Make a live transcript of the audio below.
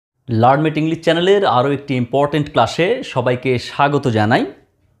লার্নমেট English চ্যানেলের আরও একটি ইম্পর্টেন্ট ক্লাসে সবাইকে স্বাগত জানাই।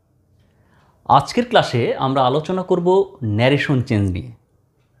 আজকের ক্লাসে আমরা আলোচনা করব ন্যারেশন চেঞ্জ নিয়ে।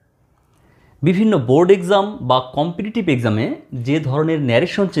 বিভিন্ন বোর্ড এক্সাম বা কম্পিটিটিভ এক্সামে যে ধরনের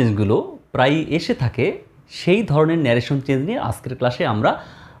ন্যারেশন চেঞ্জগুলো প্রায়ই এসে থাকে, সেই ধরনের ন্যারেশন চেঞ্জ নিয়ে আজকের ক্লাসে আমরা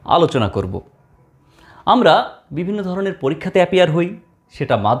আলোচনা করব। আমরা বিভিন্ন ধরনের পরীক্ষাতে অ্যাপিয়ার হই,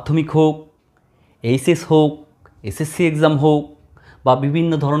 সেটা মাধ্যমিক হোক, এইচএস হোক, এসএসসি এক্সাম হোক, বা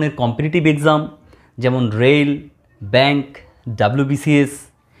বিভিন্ন ধরনের কম্পিটিটিভ এক্সাম যেমন রেল, ব্যাংক, WBCS,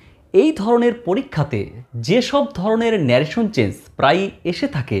 এই ধরনের পরীক্ষাতে যেসব ধরনের ন্যারেশন চেঞ্জ প্রায়ই এসে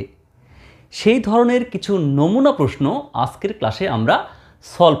থাকে, সেই ধরনের কিছু নমুনা প্রশ্ন আজকের ক্লাসে আমরা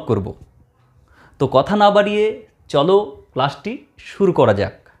সলভ করব। তো কথা না বাড়িয়ে চলো ক্লাসটি শুরু করা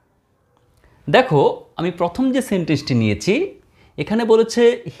যাক। দেখো, আমি প্রথম যে সেন্টেন্সটি নিয়েছি, এখানে বলেছে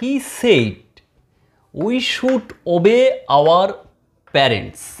he said we should ওবে our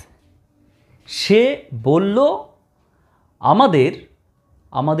parents. সে বলল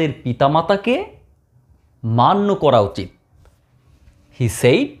আমাদের পিতামাতাকে মান্য করা উচিত। He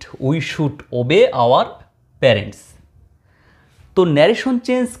said we should ওবে our parents. তো ন্যারেশন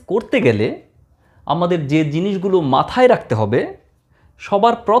চেঞ্জ করতে গেলে আমাদের যে জিনিসগুলো মাথায় রাখতে হবে,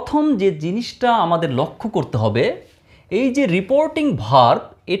 সবার প্রথম যে জিনিসটা আমাদের লক্ষ্য করতে হবে, এই যে রিপোর্টিং ভার্ব,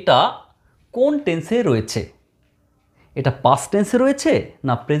 এটা কোন টেন্সে রয়েছে। এটা পাস্ট টেন্সে রয়েছে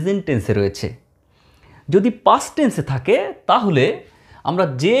না প্রেজেন্ট টেন্সে রয়েছে। যদি পাস্ট টেন্সে থাকে তাহলে আমরা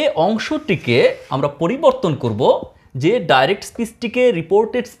যে অংশটিকে আমরা পরিবর্তন করব, যে ডাইরেক্ট স্পিচটিকে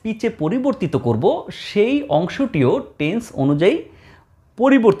রিপোর্টেড স্পিচে পরিবর্তিত করব, সেই অংশটিও টেন্স অনুযায়ী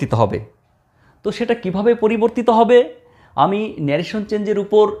পরিবর্তিত হবে। তো সেটা কিভাবে পরিবর্তিত হবে, আমি ন্যারেশন চেঞ্জের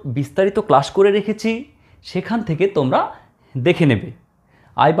উপর বিস্তারিত ক্লাস করে রেখেছি, সেখান থেকে তোমরা দেখে নেবে।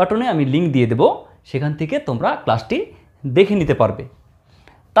 আই বাটনে আমি লিঙ্ক দিয়ে দেব, সেখান থেকে তোমরা ক্লাসটি দেখে নিতে পারবে।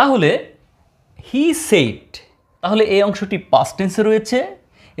 তাহলে হি সেইড, তাহলে এই অংশটি পাস্ট টেন্সে রয়েছে।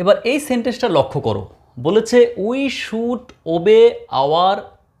 এবার এই সেন্টেন্সটা লক্ষ্য করো, বলেছে উই শুড ওবে আওয়ার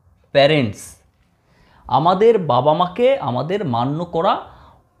প্যারেন্টস। আমাদের বাবা মাকে আমাদের মান্য করা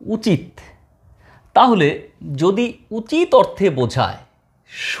উচিত। তাহলে যদি উচিত অর্থে বোঝায়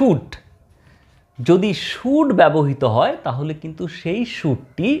শুড, যদি শুড ব্যবহৃত হয়, তাহলে কিন্তু সেই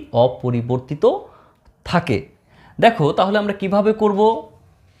শুডটি অপরিবর্তিত থাকে। দেখো, তাহলে আমরা কিভাবে করব,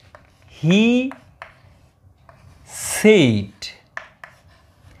 হি সেইড।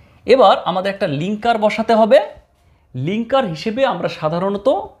 এবার আমাদের একটা লিঙ্কার বসাতে হবে। লিঙ্কার হিসেবে আমরা সাধারণত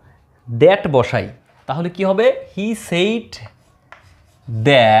দ্যাট বসাই। তাহলে কি হবে, হি সেইড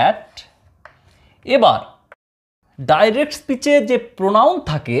দ্যাট। এবার ডাইরেক্ট স্পিচে যে প্রোনাউন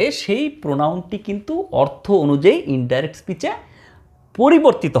থাকে, সেই প্রোনাউনটি কিন্তু অর্থ অনুযায়ী ইনডাইরেক্ট স্পিচে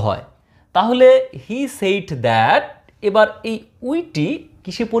পরিবর্তিত হয়। তাহলে হি সেইড দ্যাট। এবার এই উইটি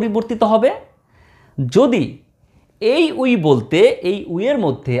কিসে পরিবর্তিত হবে, যদি এই উই বলতে এই উইয়ের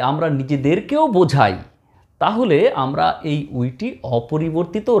মধ্যে আমরা নিজেদেরকেও বোঝাই, তাহলে আমরা এই উইটি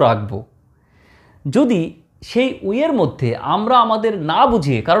অপরিবর্তিত রাখব। যদি সেই উইয়ের মধ্যে আমরা আমাদের না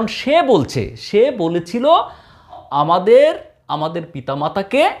বুঝিয়ে, কারণ সে বলেছিল আমাদের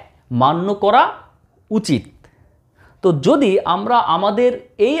পিতামাতাকে মান্য করা উচিত, তো যদি আমরা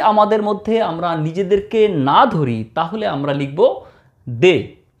আমাদের মধ্যে আমরা নিজেদেরকে না ধরি, তাহলে আমরা লিখব দে।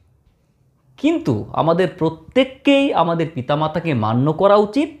 কিন্তু আমাদের প্রত্যেককেই আমাদের পিতামাতাকে মান্য করা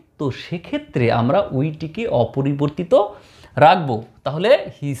উচিত, তো সেক্ষেত্রে আমরা উইটিকে অপরিবর্তিত রাখব। তাহলে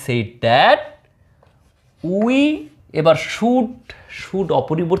হি সেইড দ্যাট উই। এবার শুড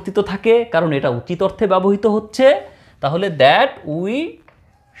অপরিবর্তিত থাকে, কারণ এটা উচিত অর্থে ব্যবহৃত হচ্ছে। তাহলে that we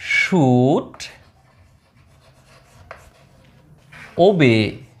should ওবে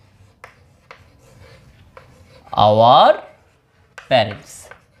our parents.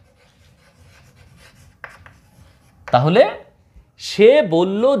 তাহলে সে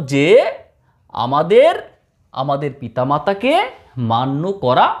বলল যে আমাদের পিতামাতাকে মান্য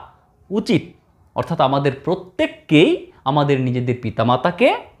করা উচিত, অর্থাৎ আমাদের প্রত্যেককেই আমাদের নিজেদের পিতামাতাকে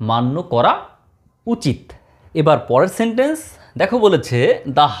মান্য করা উচিত। এবার পরের সেন্টেন্স দেখো, বলেছে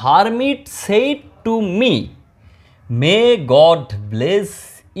the hermit said to me may God bless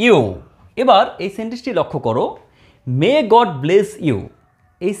you. এবার এই সেন্টেন্সটি লক্ষ্য করো, মে গড ব্লেস ইউ,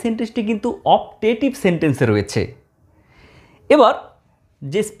 এই সেন্টেন্সটি কিন্তু অপটেটিভ সেন্টেন্সে রয়েছে। এবার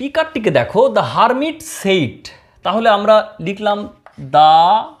যে স্পিকারটিকে দেখো, দ্য হারমিট সেইড, তাহলে আমরা লিখলাম দ্য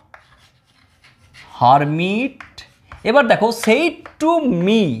হারমিট। এবার দেখো, সেইড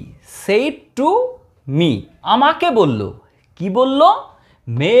টু মি, আমাকে বলল। কি বলল,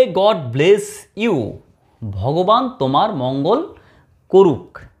 মে গড ব্লেস ইউ, ভগবান তোমার মঙ্গল করুক।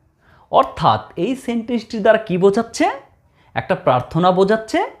 অর্থাৎ এই সেন্টেন্সটি দ্বারা কি বোঝাচ্ছে, একটা প্রার্থনা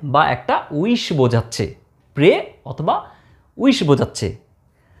বোঝাচ্ছে বা একটা উইশ বোঝাচ্ছে, প্রে অথবা উইশ বোঝাচ্ছে।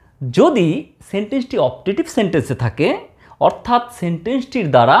 যদি সেন্টেন্সটি অপটেটিভ সেন্টেন্সে থাকে, অর্থাৎ সেন্টেন্সটির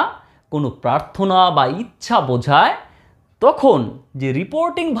দ্বারা কোনো প্রার্থনা বা ইচ্ছা বোঝায়, তখন যে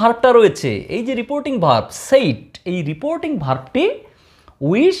রিপোর্টিং ভার্বটা রয়েছে, এই যে রিপোর্টিং ভার্ব সেইড, এই রিপোর্টিং ভার্বটি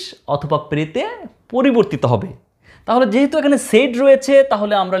উইশ অথবা প্রেতে পরিবর্তিত হবে। তাহলে যেহেতু এখানে সেইড রয়েছে,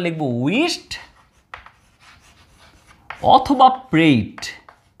 তাহলে আমরা লিখব উইশড অথবা প্রেইড,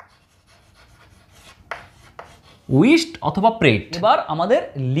 উইশড অথবা প্রেইড। এবার আমাদের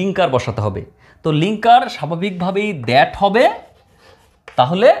লিঙ্কার বসাতে হবে। তো লিঙ্কার স্বাভাবিকভাবেই দ্যাট হবে।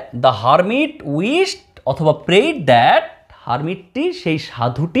 তাহলে দ্য হারমিট উইশড অথবা প্রেইড দ্যাট, হারমিটটি সেই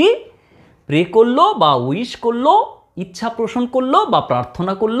সাধুটি প্রে করলো বা উইশ করলো, ইচ্ছা পোষণ করলো বা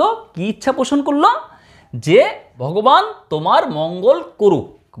প্রার্থনা করলো। কি ইচ্ছা পোষণ করলো? যে ভগবান তোমার মঙ্গল করুক,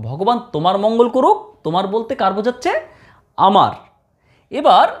 ভগবান তোমার মঙ্গল করুক। তোমার বলতে কার বোঝাচ্ছে? আমার।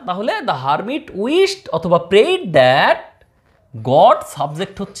 এবার তাহলে দ্য হারমিট উইশড অথবা প্রেইড দ্যাট গড,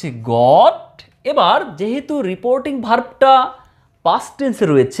 সাবজেক্ট হচ্ছে গড। এবার যেহেতু রিপোর্টিং ভার্বটা পাস্ট টেন্সে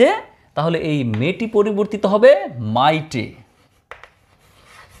রয়েছে, তাহলে এই মেটি পরিবর্তিত হবে মাইটে।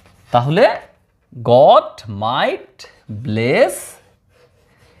 তাহলে গড মাইট ব্লেস,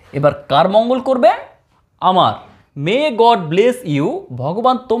 এবার কার মঙ্গল করবে? আমার। মে গড ব্লেস ইউ,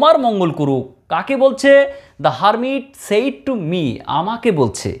 ভগবান তোমার মঙ্গল করুক। কাকে বলছে? The hermit said to me, আমাকে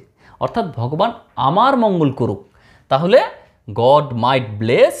বলছে, অর্থাৎ ভগবান আমার মঙ্গল করুক। তাহলে গড মাইট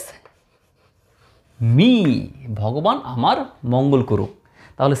ব্লেস মি, ভগবান আমার মঙ্গল করুক।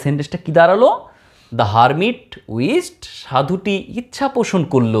 তাহলে সেন্টেন্সটা কি দাঁড়ালো? দ্য হারমিট উইশড, সাধুটি ইচ্ছা পোষণ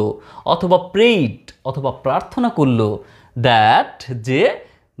করলো অথবা প্রেইড অথবা প্রার্থনা করলো, দ্যাট যে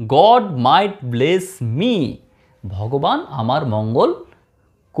গড মাইট ব্লেস মি, ভগবান আমার মঙ্গল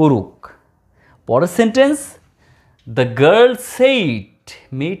করুক। পরের সেন্টেন্স, দ্য গার্ল সেইড,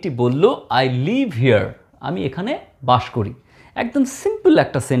 মেয়েটি বলল আই লিভ হিয়ার, আমি এখানে বাস করি। একদম সিম্পল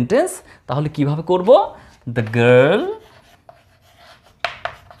একটা সেন্টেন্স। তাহলে কিভাবে করব? দ্য গার্ল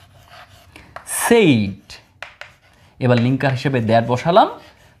সেইড, এবার লিঙ্কার হিসেবে দ্যাট বসালাম।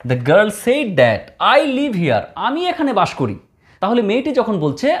 The girl said that I live here, আমি এখানে বাস করি। তাহলে মেয়েটি যখন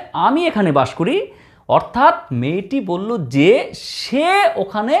বলছে আমি এখানে বাস করি, অর্থাৎ মেয়েটি বলল যে সে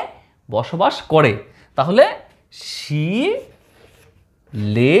ওখানে বসবাস করে। তাহলে শি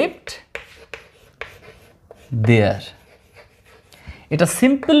লিভড দেয়ার। এটা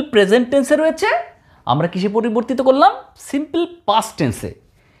সিম্পল প্রেজেন্ট টেন্সে রয়েছে, আমরা কিসে পরিবর্তিত করলাম? সিম্পল পাস্ট টেন্সে।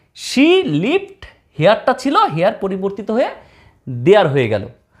 শি লিভড, হেয়ারটা ছিল, হেয়ার পরিবর্তিত হয়ে দেয়ার হয়ে গেল।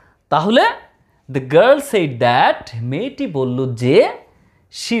 তাহলে দ্য গার্ল সেইড দ্যাট, মেয়েটি বলল যে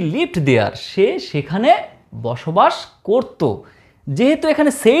শি লিভড দেয়ার, সে সেখানে বসবাস করত। যেহেতু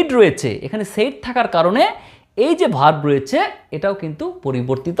এখানে সেইড রয়েছে, এখানে সেইড থাকার কারণে এই যে ভার্ব রয়েছে এটাও কিন্তু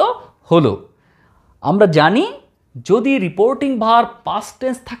পরিবর্তিত হলো। আমরা জানি যদি রিপোর্টিং ভার্ব পাস্ট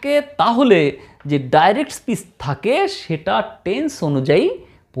টেন্স থাকে, তাহলে যে ডাইরেক্ট স্পিচ থাকে সেটা টেন্স অনুযায়ী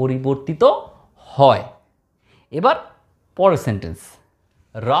পরিবর্তিত হয়। এবার পরের sentence,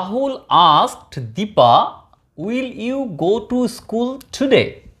 Rahul asked Dipa will you go to school today.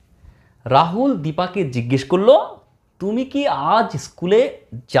 Rahul দীপাকে জিজ্ঞেস করলো তুমি কি আজ স্কুলে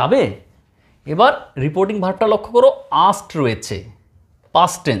যাবে? এবার রিপোর্টিং ভার্বটা লক্ষ্য করো, আস্কড রয়েছে,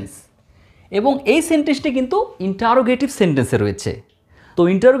 পাস্ট টেন্স, এবং এই সেন্টেন্সটি কিন্তু ইন্টারোগেটিভ সেন্টেন্সে রয়েছে। তো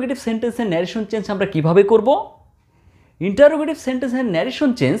ইন্টারোগেটিভ সেন্টেন্সের ন্যারেশন চেঞ্জ আমরা কিভাবে করব? ইন্টারোগেটিভ সেন্টেন্সের ন্যারেশন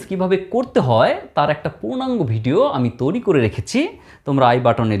চেঞ্জ কিভাবে করতে হয় তার একটা পূর্ণাঙ্গ ভিডিও আমি তৈরি করে রেখেছি, তোমরা আই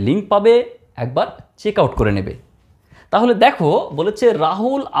বাটনে লিঙ্ক পাবে, একবার চেক আউট করে নেবে। তাহলে দেখো বলেছে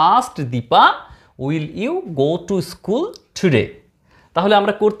Rahul asked Dipa will you go to school today. তাহলে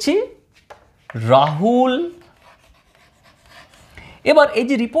আমরা করছি রাহুল। এবার এই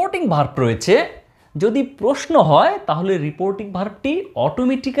যে রিপোর্টিং ভার্ব রয়েছে, যদি প্রশ্ন হয় তাহলে রিপোর্টিং ভার্বটি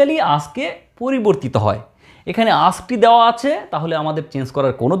অটোমেটিক্যালি আজকে পরিবর্তিত হয়। এখানে আস্কটি দেওয়া আছে, তাহলে আমাদের চেঞ্জ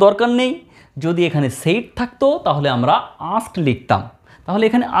করার কোনো দরকার নেই। যদি এখানে সেইড থাকতো তাহলে আমরা আস্কড লিখতাম। তাহলে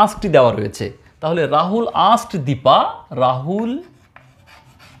এখানে আস্কটি দেওয়া রয়েছে। তাহলে রাহুল আস্কড দীপা, রাহুল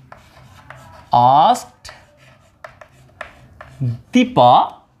আস্কড দীপা।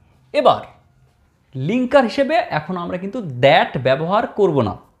 এবার লিঙ্কার হিসেবে এখন আমরা কিন্তু দ্যাট ব্যবহার করব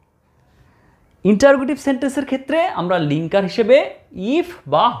না। ইন্টারোগেটিভ সেন্টেন্সের ক্ষেত্রে আমরা লিঙ্কার হিসেবে ইফ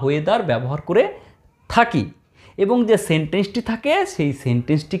বা ওয়েদার ব্যবহার করে থাকি, এবং যে সেন্টেন্সটি থাকে সেই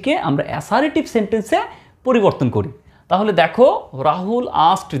সেন্টেন্সটিকে আমরা অ্যাসারেটিভ সেন্টেন্সে পরিবর্তন করি। তাহলে দেখো রাহুল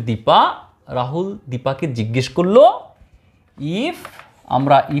আস্কড দীপা, রাহুল দীপাকে জিজ্ঞেস করলো। ইফ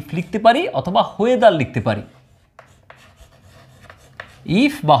আমরা ইফ লিখতে পারি অথবা ওয়েদার লিখতে পারি,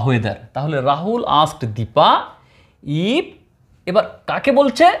 ইফ বা ওয়েদার। তাহলে রাহুল আস্কড দীপা ইফ এবার কাকে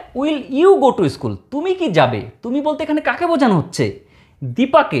বলছে? Will you go to school, তুমি কি যাবে? তুমি বলতে এখানে কাকে বোঝানো হচ্ছে?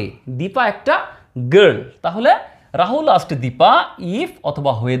 দীপাকে। দীপা একটা গার্ল। তাহলে রাহুল আস্কড দীপা ইফ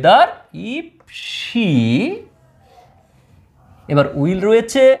অথবা হোয়েদার ইফ শি, এবার উইল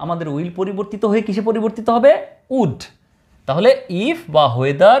রয়েছে, আমাদের উইল পরিবর্তিত হয়ে কিসে পরিবর্তিত হবে? উড। তাহলে ইফ বা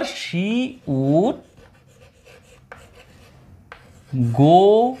whether she would go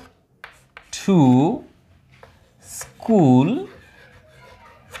to school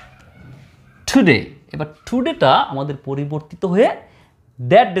today. এবার টুডেটা আমাদের পরিবর্তিত হয়ে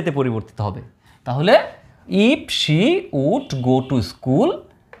দ্যাট ডেতে পরিবর্তিত হবে। তাহলে if she would go to school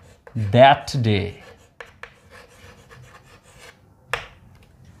that day.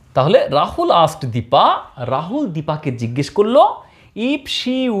 তাহলে রাহুল আস্কড দীপা, রাহুল দীপাকে জিজ্ঞেস করলো if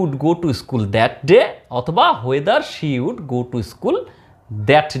she would go to school that day অথবা whether she would go to school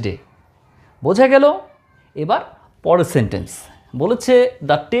that day. বোঝা গেল? এবার পরের সেন্টেন্স বলেছে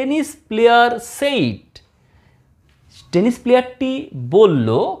the tennis player said, tennis প্লেয়ারটি বলল,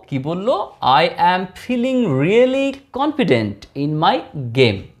 কি বলল? I am feeling really confident in my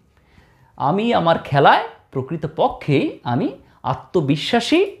game, আমি আমার খেলায় প্রকৃতপক্ষেই আমি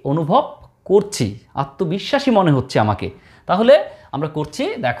আত্মবিশ্বাসী অনুভব করছি, আত্মবিশ্বাসী মনে হচ্ছে আমাকে। তাহলে আমরা করছি,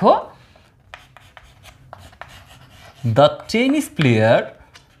 দেখো, দ্য টেনিস প্লেয়ার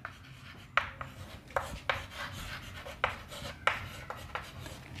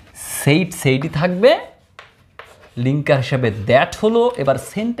সেইডই থাকবে, লিঙ্কার হিসাবে দ্যাট হলো। এবার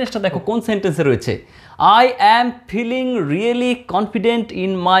সেন্টেন্সটা দেখো কোন সেন্টেন্সে রয়েছে, I am feeling really confident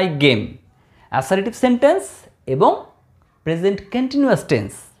in my game, assertive sentence এবং প্রেজেন্ট কন্টিনিউয়াস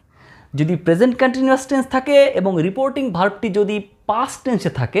টেন্স। যদি প্রেজেন্ট কন্টিনিউয়াস টেন্স থাকে এবং রিপোর্টিং ভার্বটি যদি পাস্ট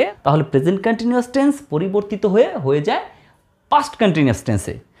টেন্সে থাকে তাহলে প্রেজেন্ট কন্টিনিউয়াস টেন্স পরিবর্তিত হয়ে যায় পাস্ট কন্টিনিউয়াস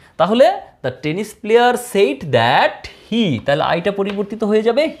টেন্সে। তাহলে the tennis player said that he, তাহলে আইটা পরিবর্তিত হয়ে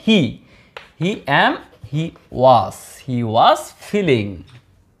যাবে হি was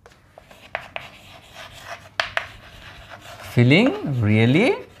feeling really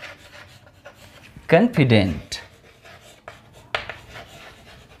confident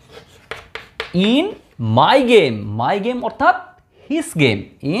in my game অর্থাৎ his game,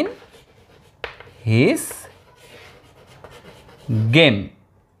 in his game.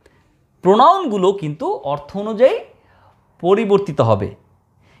 প্রোনাউনগুলো কিন্তু অর্থ অনুযায়ী পরিবর্তিত হবে।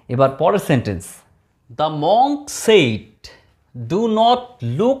 এবার পরের sentence, the Monk said do not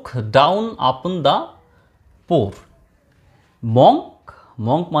look down upon the poor.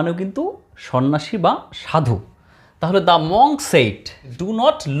 Monk মানেও কিন্তু সন্ন্যাসী বা সাধু। তাহলে the Monk said do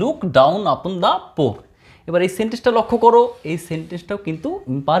not look down upon the poor. এবার এই সেন্টেন্সটা লক্ষ্য করো, এই সেন্টেন্সটাও কিন্তু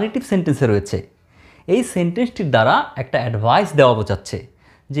ইম্পারেটিভ সেন্টেন্সে রয়েছে। এই সেন্টেন্সটির দ্বারা একটা অ্যাডভাইস দেওয়া বোঝাচ্ছে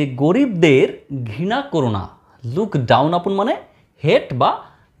যে গরিবদের ঘৃণা করো না। লুক ডাউন আপন মানে হেট বা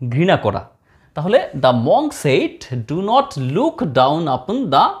ঘৃণা করা। তাহলে the Monk said do not look down upon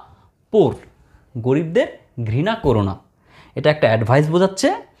the poor, গরিবদের ঘৃণা করো না, এটা একটা অ্যাডভাইস বোঝাচ্ছে।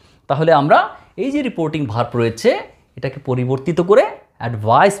 তাহলে আমরা এই যে রিপোর্টিং ভার্ব রয়েছে এটাকে পরিবর্তিত করে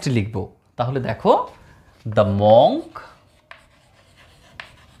অ্যাডভাইসড লিখব। তাহলে দেখো, দ্য মঙ্ক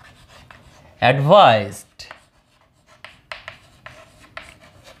অ্যাডভাইসড।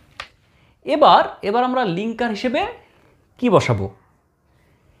 এবার আমরা লিঙ্কার হিসেবে কি বসাবো?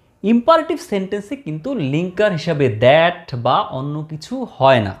 ইম্পারেটিভ সেন্টেন্সে কিন্তু লিঙ্কার হিসাবে দ্যাট বা অন্য কিছু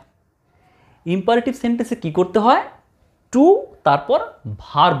হয় না। ইম্পারেটিভ সেন্টেন্সে কি করতে হয়? টু তারপর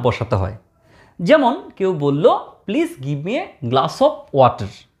ভার্ব বসাতে হয়। যেমন কেউ বলল please give me a glass of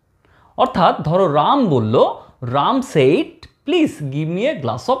water, অর্থাৎ ধরো রাম বলল, Ram said please give me a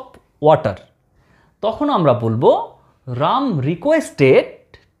glass of water. তখন আমরা বলবো Ram requested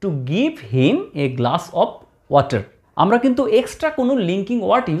to give him a glass of water. আমরা কিন্তু এক্সট্রা কোনো লিঙ্কিং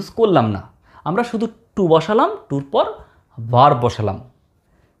ওয়ার্ড ইউজ করলাম না, আমরা শুধু টু বসালাম, টুর পর ভার্ব বসালাম,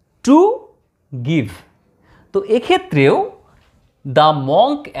 টু গিভ। তো এক্ষেত্রেও দ্য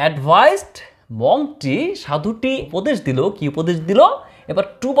মঙ্ক অ্যাডভাইসড, মঙ্কটি সাধুটি উপদেশ দিল, কি উপদেশ দিল? এবার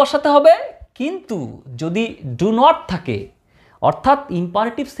টু বসাতে হবে। কিন্তু যদি ডু নট থাকে, অর্থাৎ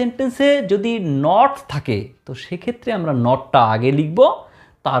ইম্পারেটিভ সেন্টেন্সে যদি নট থাকে তো সেক্ষেত্রে আমরা নটটা আগে লিখব,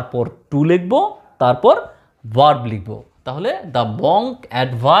 তারপর টু লিখব, তারপর ভার্ব লিখব। তাহলে the Monk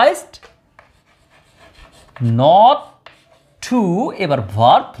advised not to, এবার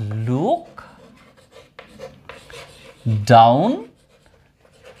verb look down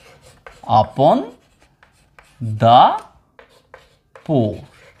upon the poor.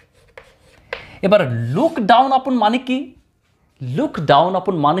 এবার লুক ডাউন আপন মানে কি? লুক ডাউন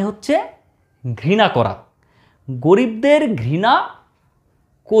আপন মানে হচ্ছে ঘৃণা করা, গরিবদের ঘৃণা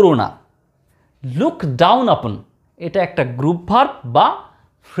করো না। লুক ডাউন আপন এটা একটা গ্রুপ ভার্ব বা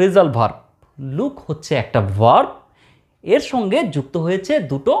ফ্রেজাল ভার্ব। লুক হচ্ছে একটা ভার্ব, এর সঙ্গে যুক্ত হয়েছে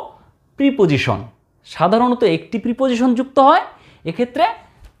দুটো প্রিপোজিশন। সাধারণত একটি প্রিপোজিশন যুক্ত হয়, এক্ষেত্রে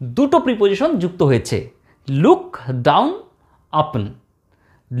দুটো প্রিপোজিশন যুক্ত হয়েছে। Look down upon,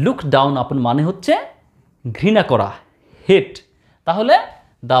 look down upon মানে হচ্ছে ঘৃণা করা, হেট। তাহলে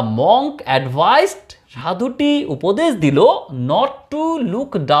দ্য মঙ্ক অ্যাডভাইসড, সাধুটি উপদেশ দিল, not to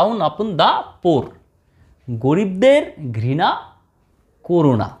look down upon the poor, গরিবদের ঘৃণা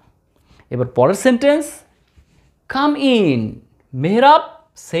করো না। এবার পরের sentence, come in Mehrab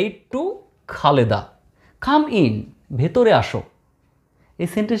said to Khaleda. Come in, ভেতরে আসো। এই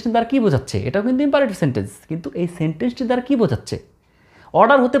সেন্টেন্সটি দ্বারা কী বোঝাচ্ছে? এটাও কিন্তু ইম্পারেটিভ সেন্টেন্স, কিন্তু এই সেন্টেন্সটি দ্বারা কী বোঝাচ্ছে?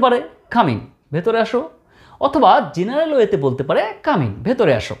 অর্ডার হতে পারে কামিং, ভেতরে আসো, অথবা জেনারেল ওয়েতে বলতে পারে কামিং,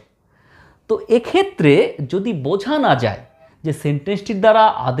 ভেতরে আসো। তো এক্ষেত্রে যদি বোঝা না যায় যে সেন্টেন্সটির দ্বারা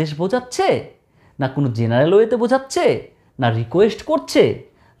আদেশ বোঝাচ্ছে, না কোনো জেনারেল ওয়েতে বোঝাচ্ছে, না রিকোয়েস্ট করছে,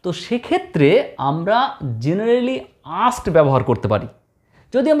 তো সেক্ষেত্রে আমরা জেনারেলি আস্কড ব্যবহার করতে পারি।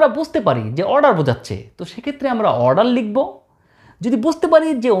 যদি আমরা বুঝতে পারি যে অর্ডার বোঝাচ্ছে, তো সেক্ষেত্রে আমরা অর্ডার লিখব। যদি বুঝতে পারি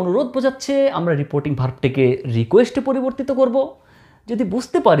যে অনুরোধ বোঝাচ্ছে, আমরা রিপোর্টিং ভার্বটিকে রিকোয়েস্টে পরিবর্তিত করব। যদি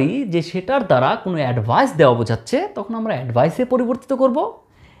বুঝতে পারি যে সেটার দ্বারা কোনো অ্যাডভাইস দেওয়া বোঝাচ্ছে, তখন আমরা অ্যাডভাইসে পরিবর্তিত করব।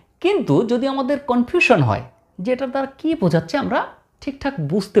 কিন্তু যদি আমাদের কনফিউশন হয় যে এটার দ্বারা কী বোঝাচ্ছে, আমরা ঠিকঠাক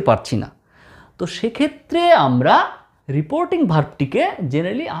বুঝতে পারছি না, তো সেক্ষেত্রে আমরা রিপোর্টিং ভার্বটিকে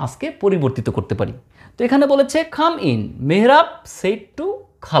জেনারেলি আজকে পরিবর্তিত করতে পারি। তো এখানে বলেছে come in Mehrab said to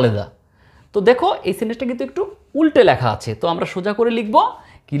Khaleda. তো দেখো এই সেন্টেন্সটা কিন্তু একটু উল্টে লেখা আছে, তো আমরা সোজা করে লিখব।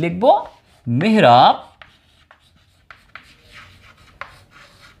 কি লিখব? মেহরাব,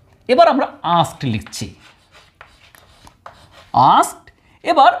 এবার আমরা আস্কড লিখছি, আস্কড।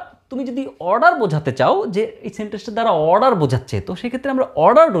 এবার তুমি যদি অর্ডার বোঝাতে চাও যে এই সেন্টেন্সটার দ্বারা অর্ডার বোঝাচ্ছে, তো সেক্ষেত্রে আমরা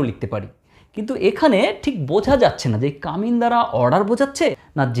অর্ডারও লিখতে পারি। কিন্তু এখানে ঠিক বোঝা যাচ্ছে না যে কামিন দ্বারা অর্ডার বোঝাচ্ছে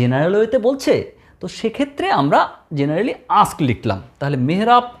না জেনারেল ওয়েতে বলছে, তো সেক্ষেত্রে আমরা জেনারেলি আস্ক লিখলাম। তাহলে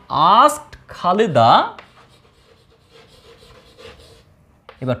মেহরাব আস্কড খালেদা,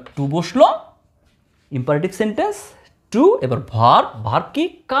 এবার টু বসলো, ইম্পারেটিভ সেন্টেন্স টু। এবার ভার্ব, ভার্ব কি?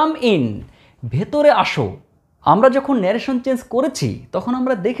 কাম ইন, ভেতরে আসো। আমরা যখন ন্যারেশন চেঞ্জ করেছি তখন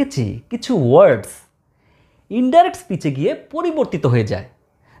আমরা দেখেছি কিছু ওয়ার্ডস ইনডাইরেক্ট স্পিচে গিয়ে পরিবর্তিত হয়ে যায়।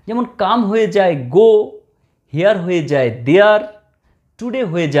 যেমন কাম হয়ে যায় গো, হিয়ার হয়ে যায় দেয়ার, টুডে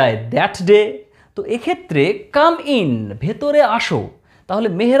হয়ে যায় দ্যাট ডে। তো এক্ষেত্রে কাম ইন, ভেতরে আসো। তাহলে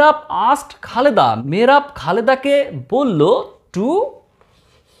মেহরাব আস্কড খালেদা, মেহরাব খালেদাকে বলল টু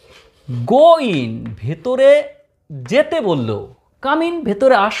গো ইন, ভেতরে যেতে বলল। কাম ইন,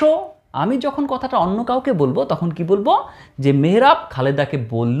 ভেতরে আসো। আমি যখন কথাটা অন্য কাউকে বলবো তখন কি বলবো? যে মেহরাব খালেদাকে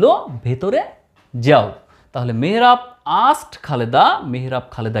বলল ভেতরে যাও। তাহলে মেহরাব আস্কড খালেদা, মেহরাব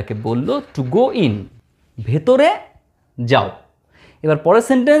খালেদাকে বলল টু গো ইন, ভেতরে যাও। এবার পরের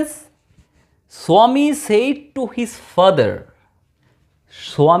সেন্টেন্স, স্বামী সেইড টু হিজ ফাদার,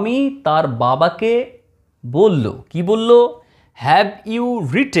 স্বামী তার বাবাকে বলল, কি বলল? Have you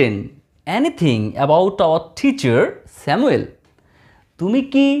written anything about our teacher Samuel, তুমি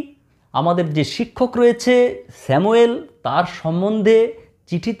কি আমাদের যে শিক্ষক রয়েছে স্যামুয়েল, তার সম্বন্ধে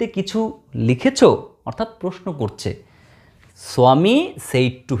চিঠিতে কিছু লিখেছো? অর্থাৎ প্রশ্ন করছে। স্বামী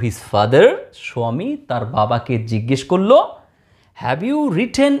সেইড টু হিজ ফাদার, স্বামী তার বাবাকে জিজ্ঞেস করলো, have you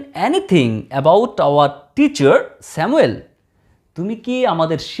written anything about our teacher Samuel, তুমি কি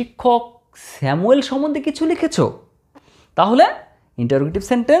আমাদের শিক্ষক স্যামুয়েল সম্বন্ধে কিছু লিখেছো? তাহলে ইন্টারোগেটিভ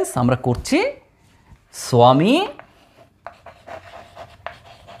সেন্টেন্স আমরা করছি, স্বামী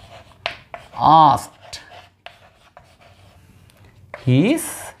asked his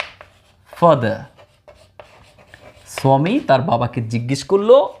father, স্বামী তার বাবাকে জিজ্ঞেস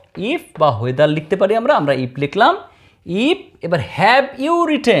করলো। ইফ বা হোয়েদার লিখতে পারি আমরা, ইফ লিখলাম। ইফ, এবার হ্যাভ ইউ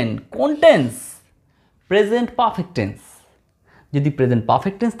রিটেন, কোন টেন্স? Present perfect tense. যদি প্রেজেন্ট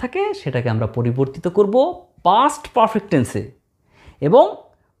পারফেক্ট টেন্স থাকে সেটাকে আমরা পরিবর্তিত করব পাস্ট পারফেক্ট টেন্সে, এবং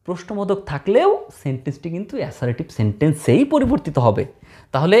প্রশ্নবোধক থাকলেও সেন্টেন্সটি কিন্তু অ্যাসারেটিভ সেন্টেন্সেই পরিবর্তিত হবে।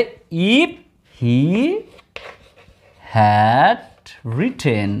 তাহলে if he had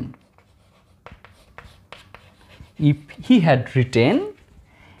written, if he had written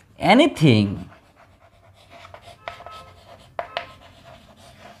anything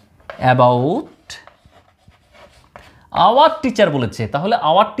about our teacher বলেছে, তাহলে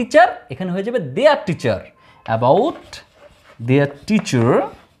our teacher এখানে হয়ে যাবে their teacher, about their teacher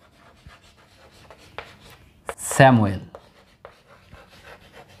Samuel।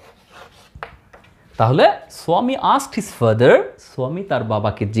 তাহলে স্বামী asked his father, স্বামী তার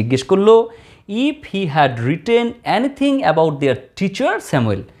বাবাকে জিজ্ঞেস করলো, if he had written anything about their teacher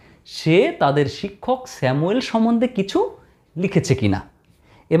Samuel, সে তাদের শিক্ষক স্যামুয়েল সম্বন্ধে কিছু লিখেছে কিনা।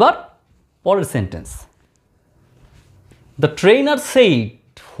 এবার পরের sentence, the trainer said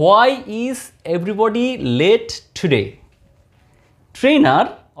why is everybody late today. Trainer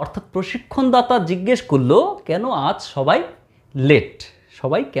অর্থাৎ প্রশিক্ষণদাতা জিজ্ঞেস করলো কেন আজ সবাই লেট,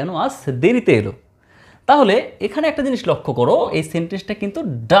 সবাই কেন আজ দেরিতে এলো। তাহলে এখানে একটা জিনিস লক্ষ্য করো, এই সেন্টেন্সটা কিন্তু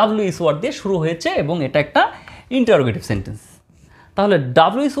ডাব্লিউএস ওয়ার্ড দিয়ে শুরু হয়েছে এবং এটা একটা ইন্টারোগেটিভ সেন্টেন্স। তাহলে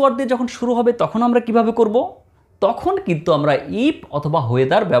ডাব্লিউএস ওয়ার্ড দিয়ে যখন শুরু হবে তখন আমরা কিভাবে করব? তখন কিন্তু আমরা ইফ অথবা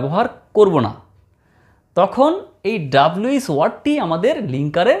ওয়েদার ব্যবহার করব না, তখন এই ডাব্লিউএস ওয়ার্ডটি আমাদের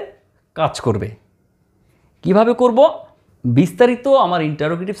লিঙ্কারের কাজ করবে। কিভাবে করব? বিস্তারিত আমার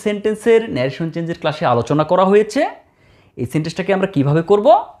ইন্টারোগেটিভ সেন্টেন্সের ন্যারেশন চেঞ্জের ক্লাসে আলোচনা করা হয়েছে। এই সেন্টেন্সটাকে আমরা কিভাবে করব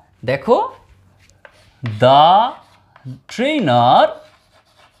দেখো, দ্য ট্রেনার,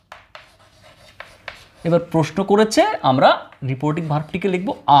 এবার প্রশ্ন করেছে, আমরা রিপোর্টিং ভার্বটিকে লিখব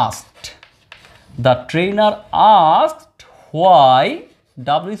asked. The trainer asked why,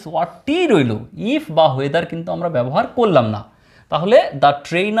 WS ওয়ার্ডটি রইল, ইফ বা ওয়েদার কিন্তু আমরা ব্যবহার করলাম না। তাহলে দ্য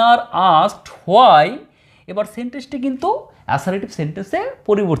ট্রেনার আস্কড হোয়াই, এবার সেন্টেন্সটি কিন্তু অ্যাসারেটিভ সেন্টেন্সে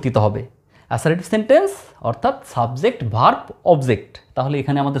পরিবর্তিত হবে। অ্যাসারেটিভ সেন্টেন্স অর্থাৎ সাবজেক্ট ভার্ব অবজেক্ট। তাহলে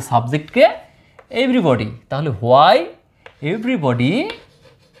এখানে আমাদের সাবজেক্টকে এভরিবডি, তাহলে হোয়াই এভরিবডি।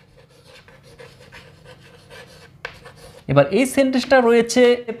 এবার এই সেন্টেন্সটা রয়েছে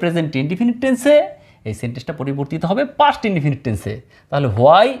প্রেজেন্ট ইনডিফিনিট টেন্সে, এই সেন্টেন্সটা পরিবর্তিত হবে পাস্ট ইনডিফিনিট টেন্সে। তাহলে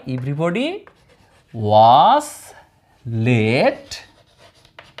why everybody was late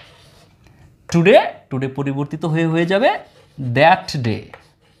today, today পরিবর্তিত হয়ে যাবে দ্যাট ডে।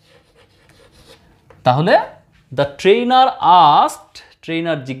 তাহলে দ্য ট্রেনার আস্কড,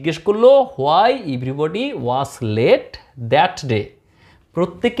 ট্রেনার জিজ্ঞেস করলো why everybody was late that day,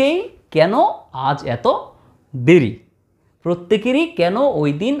 প্রত্যেকেই কেন আজ এত দেরি, প্রত্যেকেরই কেন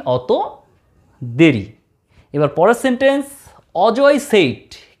ওই দিন অত দেরি। এবার পরের sentence, Ajay said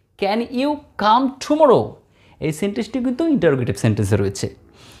can you come tomorrow. এই সেন্টেন্সটি কিন্তু ইন্টারোগেটিভ সেন্টেন্সে রয়েছে,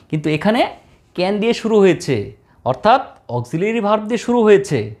 কিন্তু এখানে ক্যান দিয়ে শুরু হয়েছে, অর্থাৎ অক্সিলিয়ারি ভার্ব দিয়ে শুরু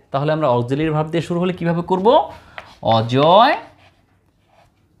হয়েছে। তাহলে আমরা অক্সিলিয়ারি ভার্ব দিয়ে শুরু হলে কিভাবে করব? অজয়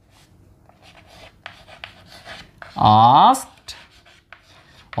আস্কড,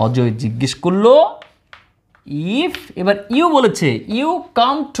 অজয় জিজ্ঞেস করলো, ইফ, এবার ইউ বলেছে, ইউ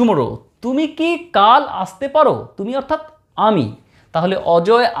কাম টুমরো, তুমি কি কাল আসতে পারো, তুমি অর্থাৎ আমি। তাহলে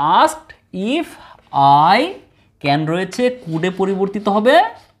Ajay asked if I, can রয়েছে, কুডে পরিবর্তিত হবে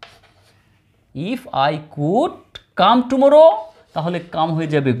if I could come tomorrow, তাহলে কাম হয়ে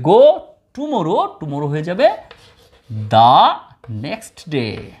যাবে গো, টুমরো, টুমরো হয়ে যাবে the next day,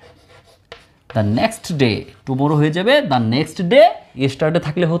 the next day, tomorrow হয়ে যাবে দ্য নেক্সট ডে। ইয়েস্টারডে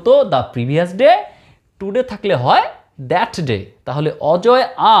থাকলে হতো দ্য প্রিভিয়াস ডে, টুডে থাকলে হয় দ্যাট ডে। তাহলে অজয়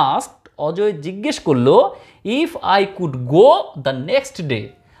আস্কড, অজয় জিজ্ঞেস করলো, if I could go the next day,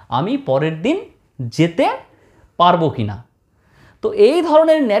 আমি পরের দিন যেতে পারবো কিনা। তো এই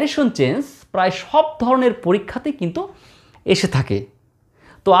ধরনের ন্যারেশন চেঞ্জ প্রায় সব ধরনের পরীক্ষাতেই কিন্তু এসে থাকে।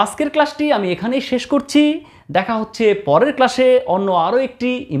 তো আজকের ক্লাসটি আমি এখানেই শেষ করছি। দেখা হচ্ছে পরের ক্লাসে অন্য আরও একটি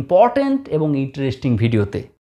ইম্পর্ট্যান্ট এবং ইন্টারেস্টিং ভিডিওতে।